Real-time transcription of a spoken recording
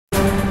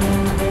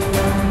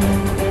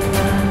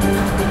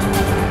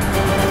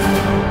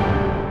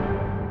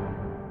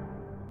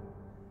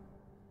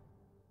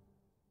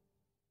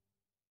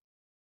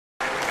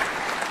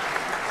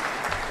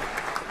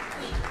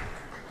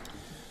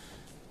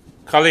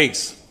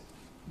Colleagues,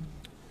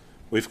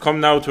 we've come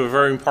now to a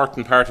very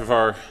important part of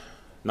our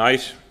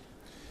night,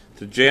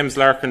 the James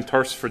Larkin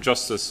Thirst for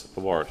Justice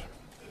Award.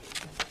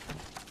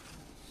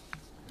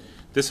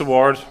 This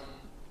award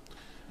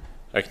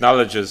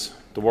acknowledges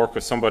the work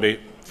of somebody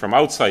from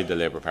outside the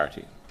Labour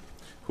Party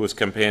who has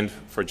campaigned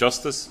for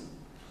justice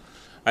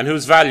and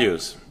whose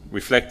values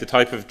reflect the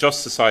type of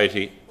just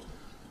society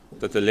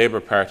that the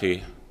Labour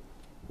Party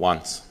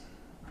wants.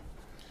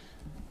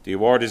 The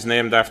award is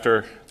named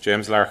after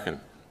James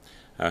Larkin,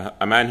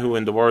 a man who,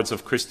 in the words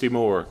of Christy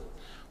Moore,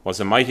 was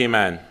a mighty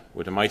man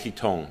with a mighty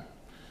tongue,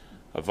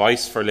 a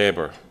voice for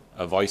Labour,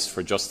 a voice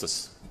for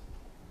justice.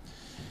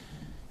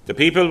 The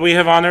people we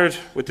have honoured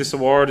with this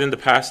award in the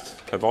past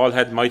have all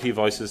had mighty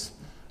voices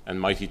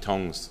and mighty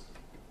tongues.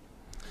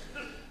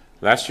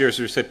 Last year's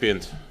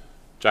recipient,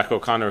 Jack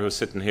O'Connor, who's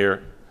sitting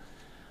here,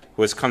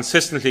 who has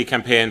consistently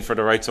campaigned for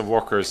the rights of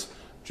workers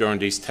during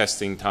these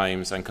testing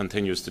times and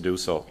continues to do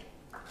so.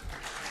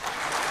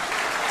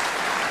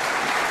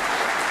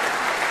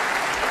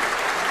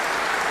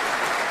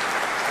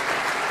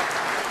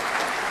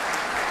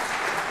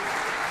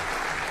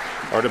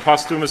 Or the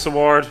posthumous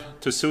award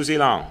to Susie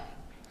Long,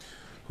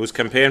 whose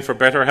campaign for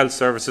better health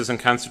services and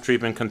cancer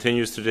treatment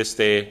continues to this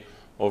day,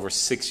 over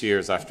 6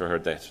 years after her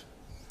death.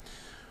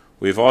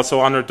 We have also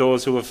honoured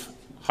those who have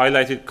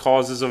highlighted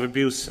causes of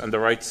abuse and the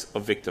rights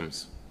of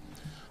victims.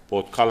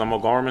 Both Colm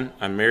O'Gorman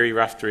and Mary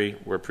Raftery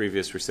were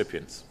previous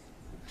recipients.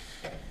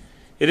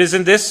 It is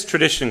in this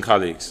tradition,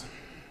 colleagues,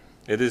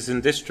 it is in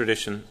this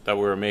tradition that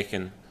we are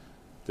making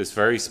this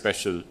very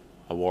special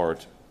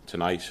award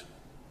tonight.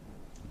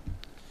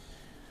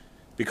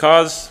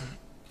 Because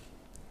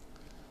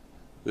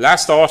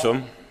last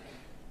autumn,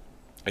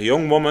 a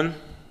young woman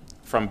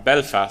from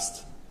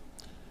Belfast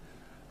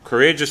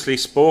courageously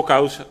spoke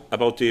out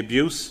about the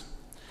abuse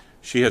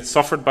she had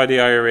suffered by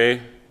the IRA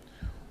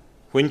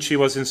when she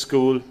was in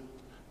school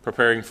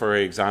preparing for her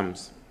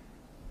exams.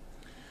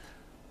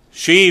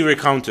 She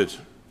recounted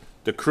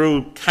the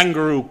cruel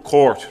kangaroo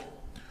court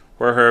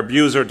where her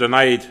abuser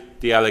denied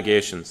the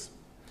allegations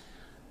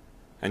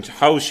and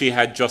how she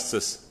had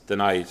justice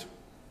denied.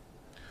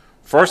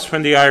 First,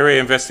 when the IRA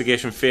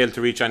investigation failed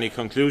to reach any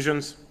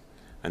conclusions,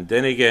 and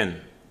then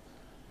again,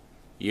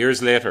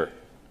 years later,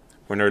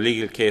 when her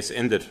legal case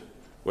ended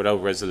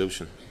without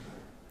resolution.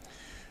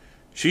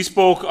 She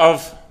spoke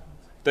of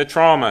the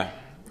trauma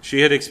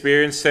she had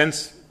experienced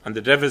since and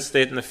the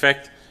devastating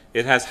effect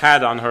it has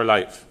had on her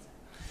life,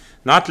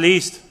 not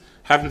least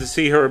having to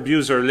see her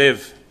abuser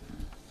live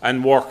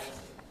and work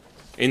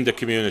in the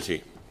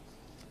community.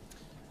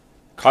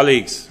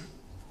 Colleagues,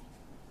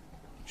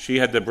 she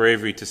had the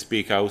bravery to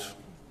speak out.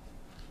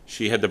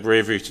 She had the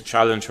bravery to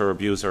challenge her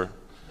abuser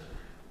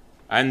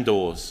and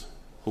those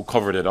who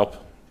covered it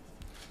up.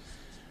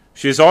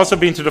 She has also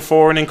been to the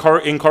fore in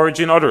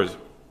encouraging others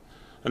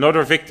and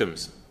other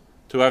victims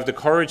to have the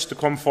courage to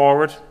come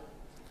forward,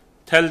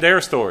 tell their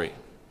story,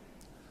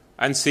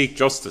 and seek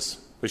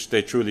justice, which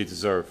they truly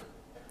deserve.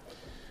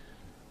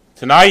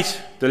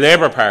 Tonight, the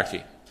Labour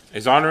Party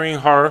is honouring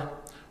her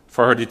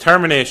for her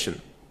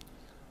determination,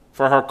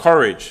 for her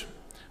courage,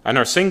 and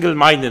her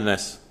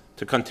single-mindedness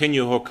to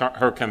continue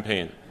her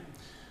campaign.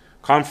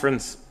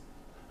 Conference,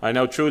 I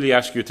now truly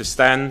ask you to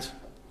stand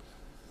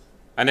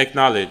and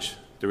acknowledge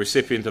the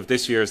recipient of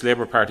this year's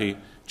Labour Party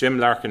Jim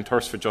Larkin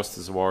Thirst for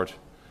Justice Award,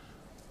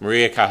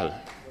 Mairia Cahill.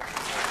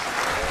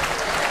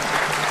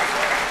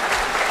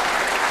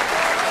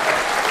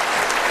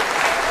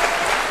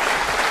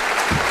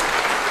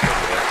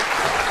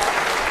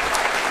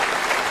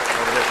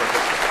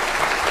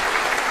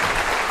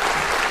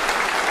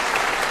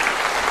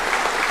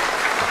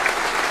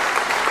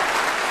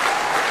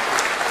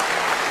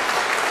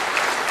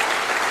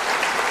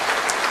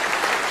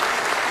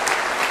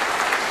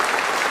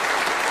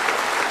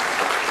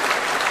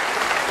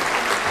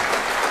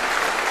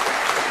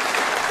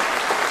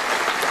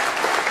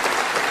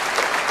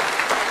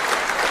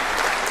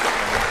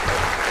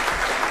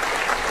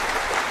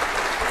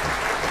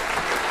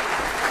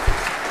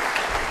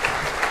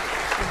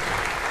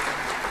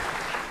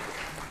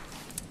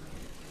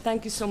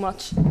 Thank you so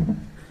much.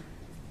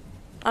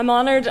 I'm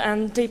honoured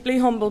and deeply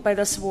humbled by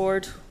this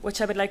award,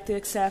 which I would like to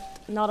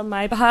accept not on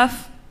my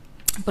behalf,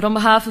 but on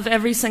behalf of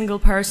every single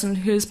person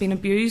who has been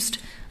abused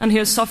and who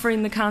is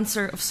suffering the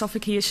cancer of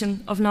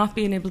suffocation of not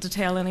being able to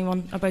tell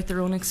anyone about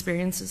their own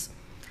experiences.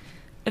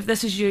 If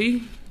this is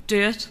you, do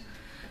it,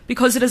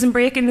 because it is in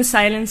breaking the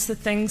silence that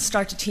things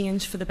start to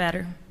change for the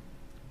better.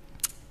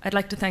 I'd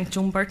like to thank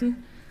Joan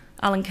Burton,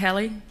 Alan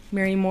Kelly,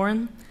 Mary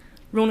Moran,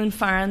 Ronan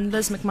Farron,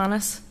 Liz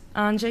McManus,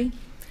 Angie,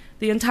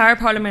 the entire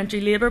Parliamentary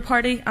Labour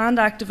Party and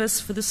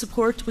activists for the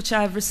support which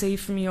I have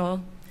received from you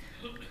all.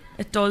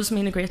 It does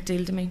mean a great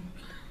deal to me.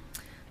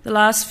 The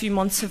last few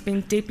months have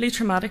been deeply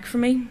traumatic for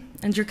me,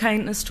 and your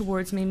kindness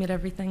towards me made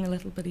everything a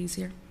little bit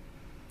easier.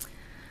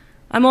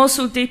 I'm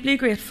also deeply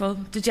grateful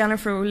to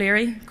Jennifer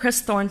O'Leary,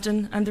 Chris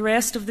Thornton and the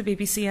rest of the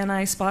BBC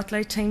NI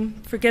Spotlight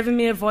team for giving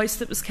me a voice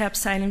that was kept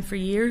silent for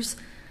years,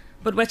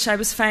 but which I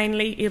was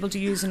finally able to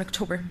use in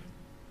October.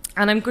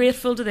 and I'm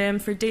grateful to them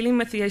for dealing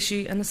with the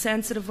issue in a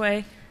sensitive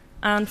way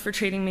and for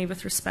treating me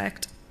with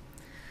respect.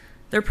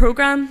 Their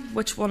programme,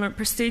 which won a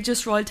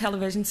prestigious Royal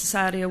Television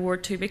Society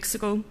award 2 weeks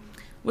ago,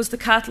 was the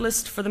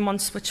catalyst for the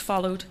months which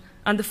followed,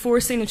 and the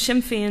forcing of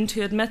Sinn Féin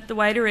to admit the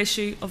wider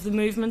issue of the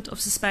movement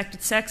of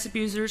suspected sex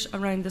abusers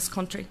around this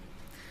country.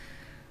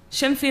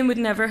 Sinn Féin would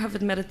never have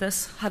admitted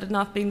this had it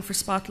not been for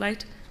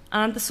Spotlight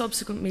and the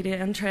subsequent media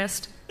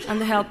interest and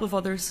the help of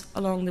others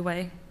along the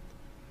way.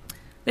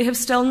 They have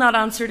still not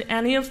answered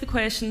any of the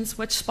questions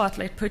which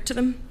Spotlight put to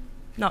them,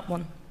 not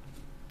one.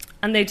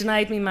 And they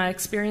denied me my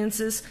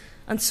experiences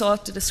and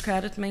sought to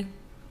discredit me,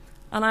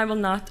 and I will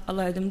not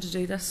allow them to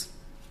do this.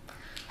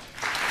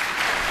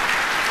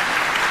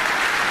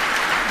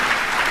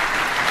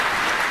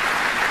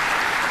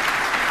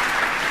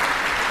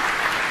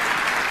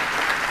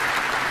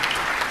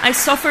 I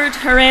suffered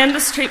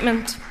horrendous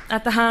treatment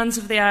at the hands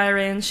of the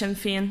IRA and Sinn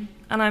Féin,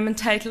 and I'm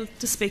entitled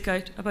to speak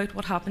out about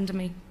what happened to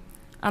me.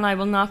 And I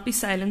will not be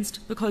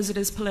silenced because it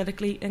is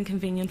politically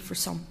inconvenient for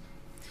some.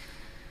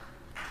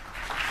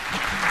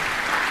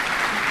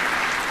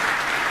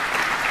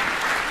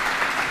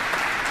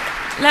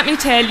 Let me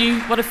tell you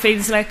what it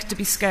feels like to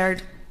be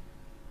scared.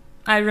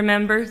 I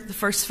remember the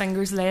first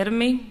fingers laid on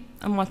me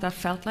and what that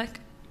felt like.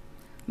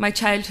 My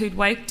childhood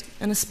wiped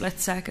in a split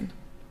second.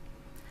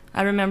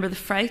 I remember the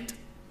fright,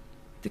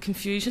 the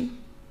confusion,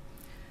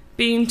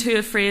 being too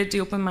afraid to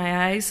open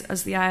my eyes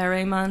as the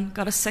IRA man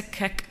got a sick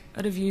kick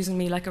out of using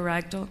me like a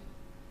ragdoll.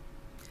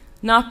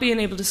 Not being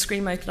able to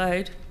scream out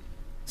loud,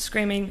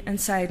 screaming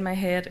inside my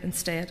head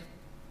instead.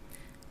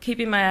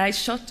 Keeping my eyes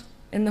shut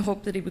in the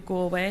hope that he would go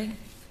away,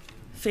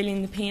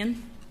 feeling the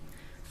pain,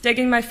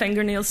 digging my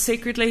fingernails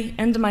secretly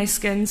into my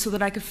skin so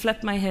that I could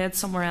flip my head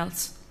somewhere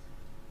else,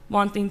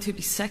 wanting to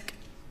be sick,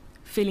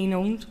 feeling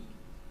owned,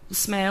 the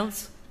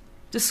smells,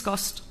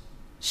 disgust,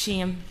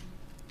 shame,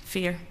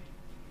 fear.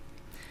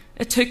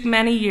 It took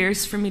many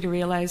years for me to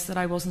realise that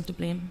I wasn't to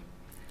blame.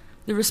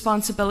 The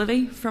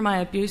responsibility for my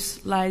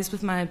abuse lies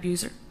with my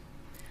abuser.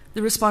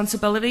 The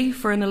responsibility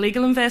for an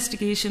illegal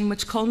investigation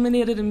which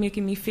culminated in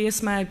making me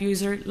face my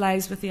abuser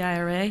lies with the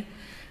IRA,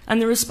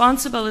 and the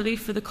responsibility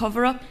for the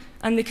cover-up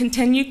and the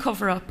continued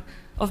cover-up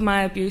of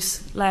my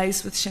abuse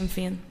lies with Sinn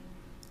Féin.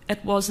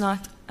 It was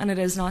not, and it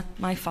is not,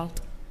 my fault.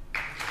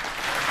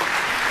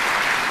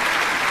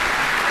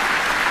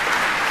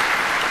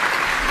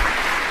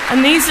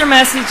 And these are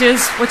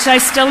messages which I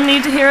still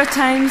need to hear at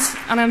times,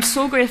 and I'm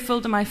so grateful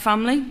to my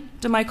family,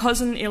 to my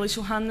cousin Ailish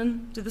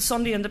O'Hanlon, to the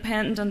Sunday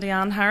Independent and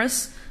Diane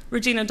Harris,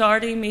 Regina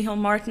Doherty, Micheal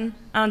Martin,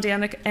 Andy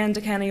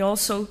Enda Kenny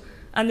also,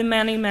 and the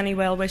many, many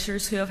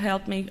well-wishers who have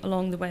helped me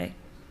along the way.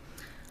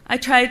 I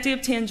tried to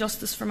obtain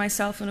justice for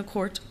myself in a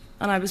court,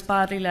 and I was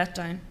badly let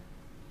down.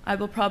 I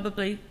will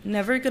probably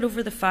never get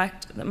over the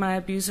fact that my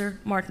abuser,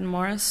 Martin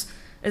Morris,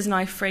 is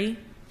now free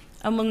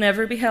and will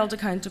never be held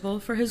accountable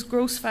for his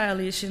gross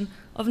violation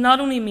of not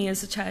only me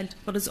as a child,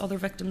 but his other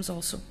victims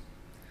also.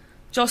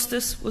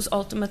 Justice was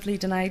ultimately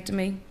denied to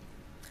me.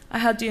 I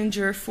had to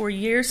endure 4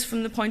 years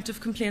from the point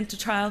of complaint to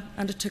trial,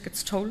 and it took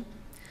its toll.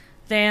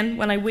 Then,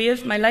 when I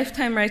waived my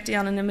lifetime right to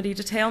anonymity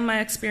to tell my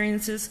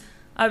experiences,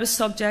 I was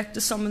subject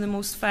to some of the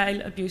most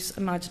vile abuse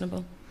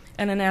imaginable,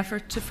 in an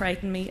effort to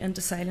frighten me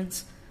into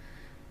silence.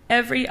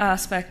 Every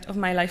aspect of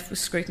my life was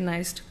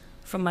scrutinised,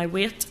 from my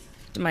weight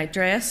to my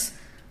dress.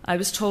 I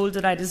was told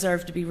that I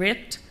deserved to be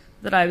raped,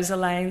 that I was a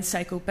lying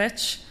psycho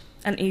bitch,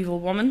 an evil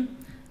woman,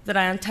 that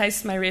I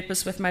enticed my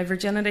rapist with my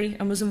virginity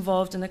and was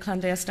involved in a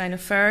clandestine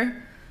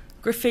affair.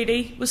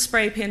 Graffiti was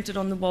spray painted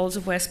on the walls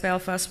of West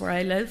Belfast where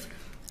I live,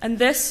 and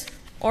this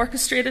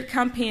orchestrated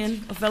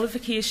campaign of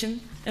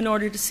vilification in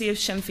order to save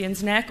Sinn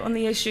Féin's neck on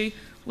the issue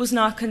was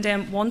not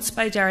condemned once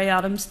by Gerry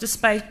Adams,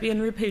 despite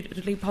being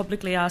repeatedly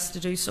publicly asked to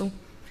do so.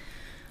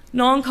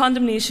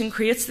 Non-condemnation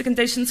creates the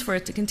conditions for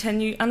it to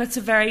continue, and it's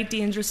a very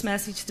dangerous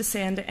message to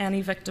send to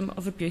any victim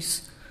of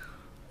abuse.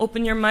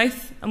 Open your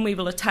mouth and we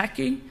will attack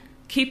you.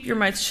 Keep your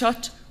mouth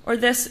shut, or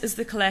this is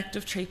the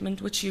collective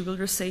treatment which you will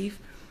receive.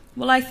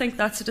 Well, I think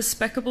that's a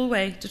despicable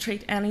way to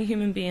treat any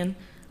human being,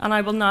 and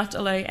I will not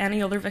allow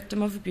any other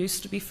victim of abuse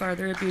to be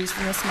further abused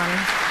in this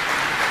manner.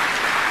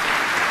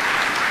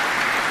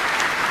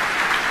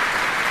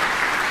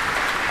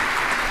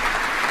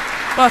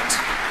 But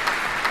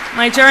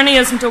my journey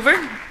isn't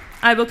over.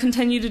 I will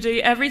continue to do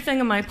everything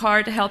in my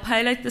power to help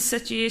highlight this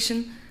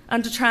situation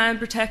and to try and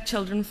protect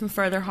children from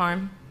further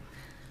harm.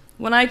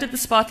 When I did the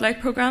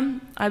Spotlight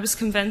programme, I was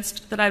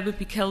convinced that I would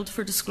be killed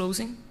for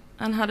disclosing,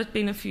 and had it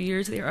been a few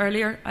years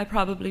earlier, I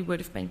probably would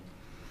have been.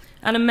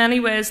 And in many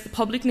ways, the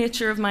public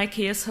nature of my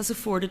case has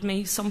afforded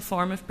me some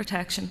form of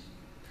protection.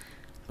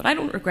 But I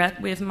don't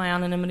regret waiving my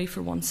anonymity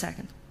for 1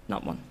 second,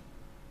 not one.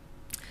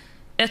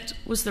 It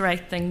was the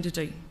right thing to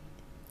do.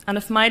 And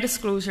if my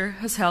disclosure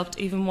has helped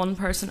even one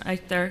person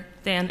out there,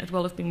 then it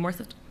will have been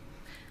worth it.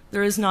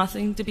 There is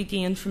nothing to be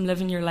gained from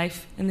living your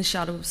life in the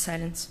shadow of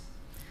silence.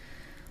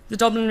 The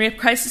Dublin Rape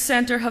Crisis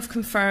Centre have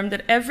confirmed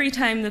that every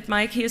time that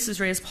my case is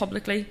raised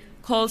publicly,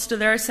 calls to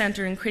their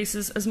centre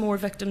increases as more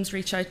victims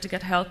reach out to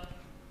get help.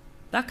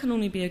 That can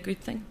only be a good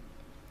thing.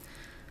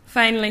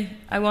 Finally,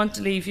 I want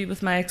to leave you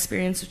with my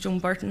experience of Joan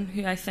Burton,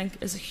 who I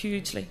think is a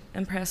hugely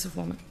impressive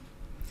woman.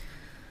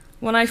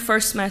 When I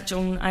first met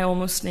Joan, I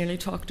almost nearly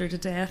talked her to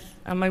death,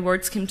 and my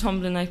words came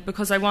tumbling out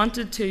because I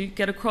wanted to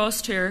get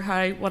across to her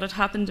how what had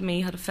happened to me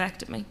had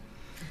affected me,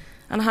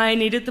 and how I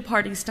needed the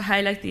parties to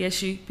highlight the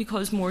issue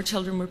because more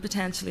children were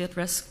potentially at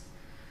risk.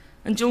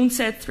 And Joan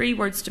said 3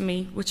 words to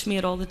me which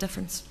made all the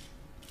difference.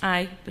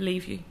 I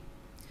believe you.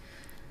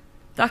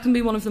 That can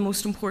be one of the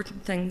most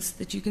important things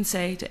that you can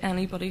say to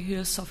anybody who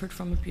has suffered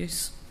from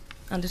abuse,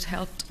 and it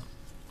helped.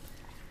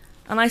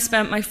 And I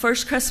spent my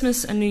first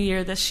Christmas and New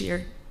Year this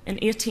year, in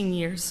 18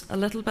 years, a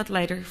little bit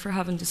lighter for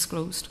having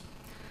disclosed.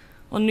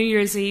 On New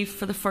Year's Eve,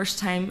 for the first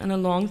time in a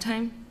long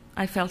time,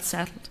 I felt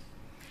settled.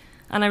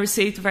 And I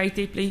received a very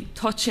deeply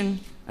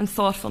touching and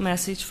thoughtful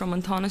message from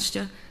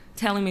Antonistia,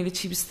 telling me that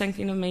she was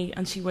thinking of me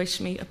and she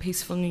wished me a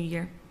peaceful New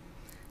Year.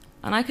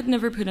 And I could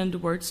never put into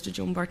words to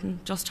Joan Burton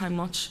just how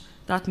much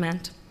that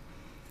meant.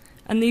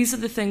 And these are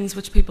the things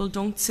which people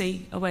don't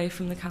see away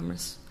from the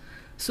cameras.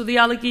 So the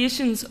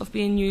allegations of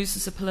being used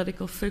as a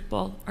political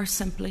football are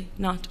simply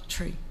not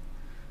true.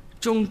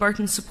 Joan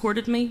Burton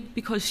supported me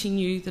because she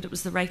knew that it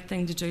was the right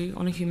thing to do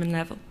on a human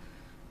level,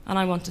 and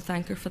I want to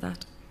thank her for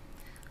that.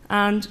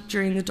 And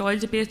during the Dáil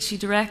debate, she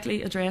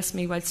directly addressed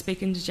me while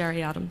speaking to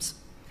Gerry Adams.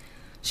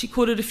 She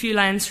quoted a few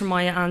lines from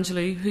Maya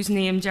Angelou, whose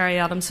name Gerry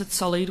Adams had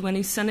sullied when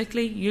he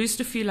cynically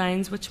used a few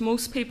lines which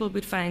most people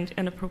would find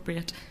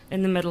inappropriate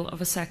in the middle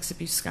of a sex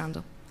abuse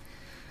scandal.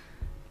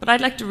 But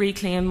I'd like to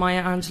reclaim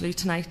Maya Angelou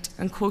tonight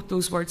and quote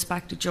those words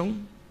back to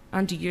Joan,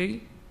 and to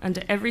you, and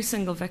to every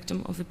single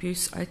victim of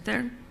abuse out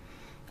there.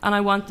 And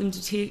I want them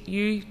to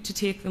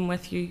take them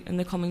with you in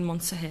the coming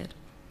months ahead.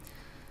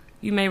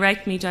 You may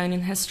write me down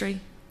in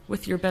history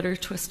with your bitter,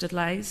 twisted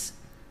lies.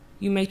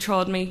 You may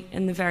trod me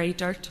in the very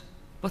dirt,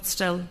 but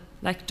still,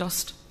 like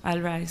dust, I'll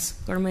rise.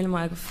 Gurmail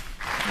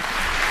Maagaf.